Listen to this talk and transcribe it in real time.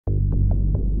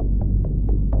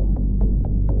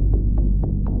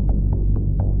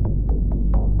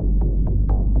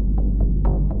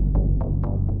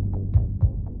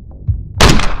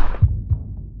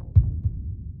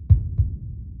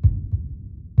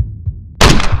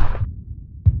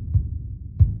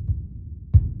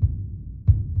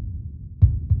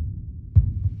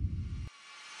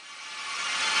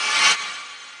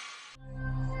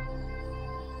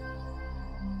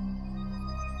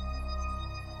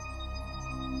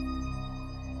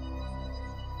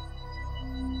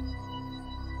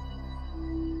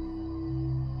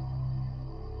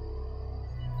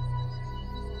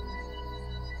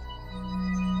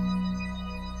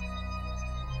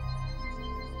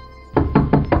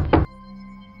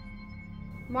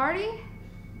Marty?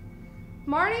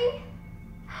 Marty?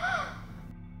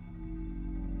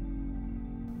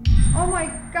 Oh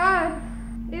my God!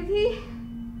 Is he?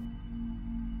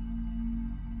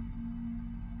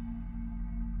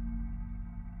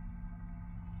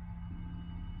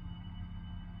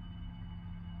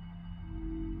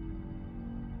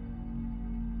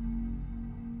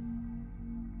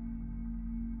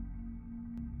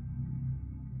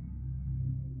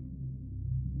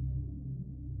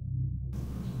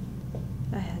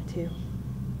 I had to.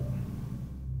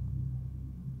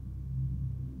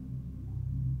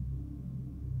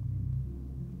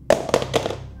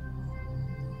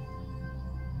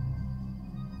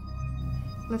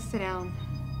 Let's sit down.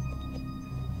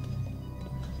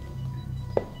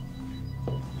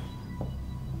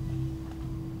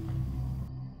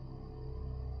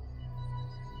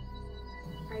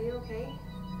 Are you okay?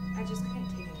 I just couldn't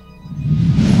take it.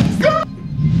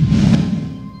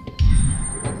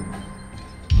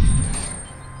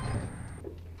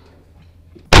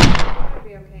 I'll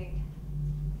be okay.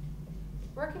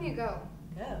 Where can you go?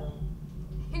 Go.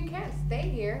 You can't stay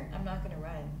here. I'm not gonna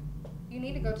run. You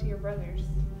need to go to your brother's.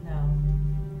 No.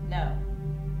 No.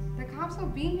 The cops will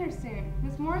be here soon.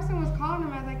 Miss Morrison was calling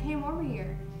them as I came over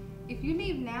here. If you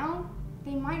leave now,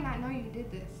 they might not know you did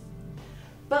this.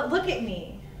 But look at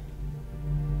me.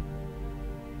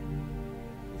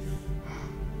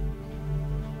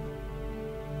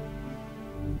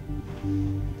 I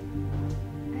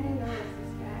didn't know this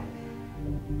was bad.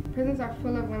 Prisons are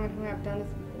full of women who have done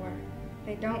this before.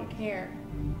 They don't care.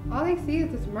 All they see is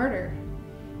this murder.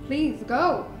 Please,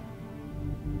 go.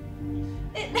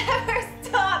 It never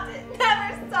stopped. It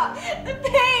never stopped. The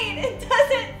pain, it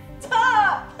doesn't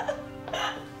stop.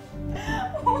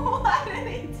 Why did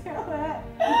he do it?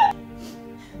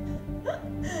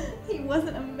 He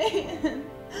wasn't a man.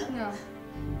 No,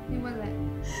 he wasn't.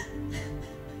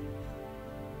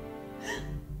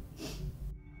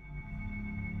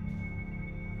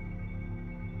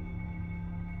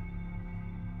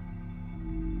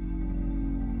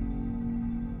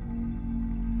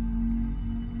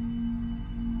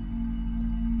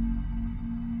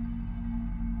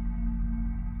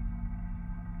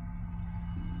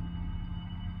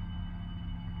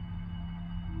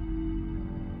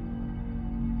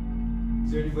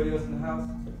 Is there anybody else in the house?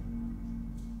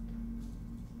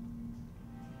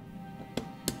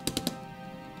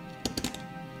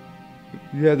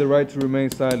 You have the right to remain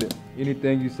silent.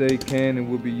 Anything you say can and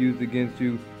will be used against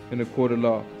you in a court of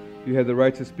law. You have the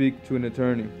right to speak to an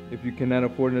attorney. If you cannot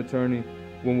afford an attorney,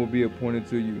 one will be appointed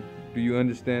to you. Do you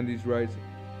understand these rights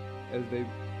as they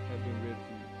have been read to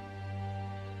you?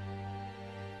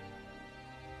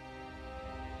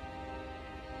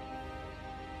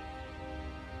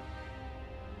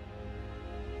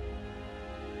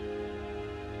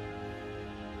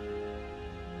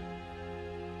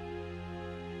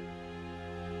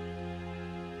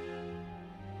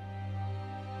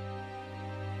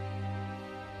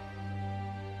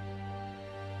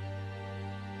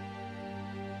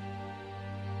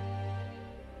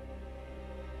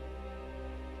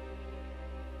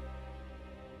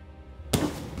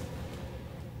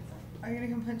 Are you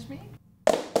gonna come punch me?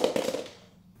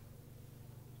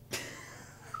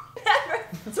 Never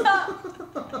stop.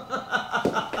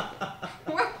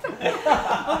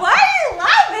 Why are you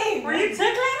laughing? Were you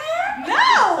tickling her?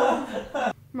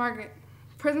 No. Margaret,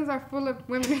 prisons are full of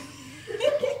women.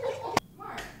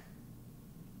 Mark.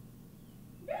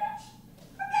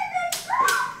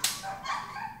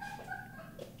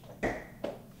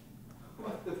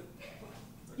 What the?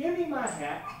 Give me my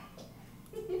hat.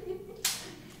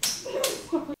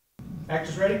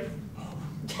 Actors ready?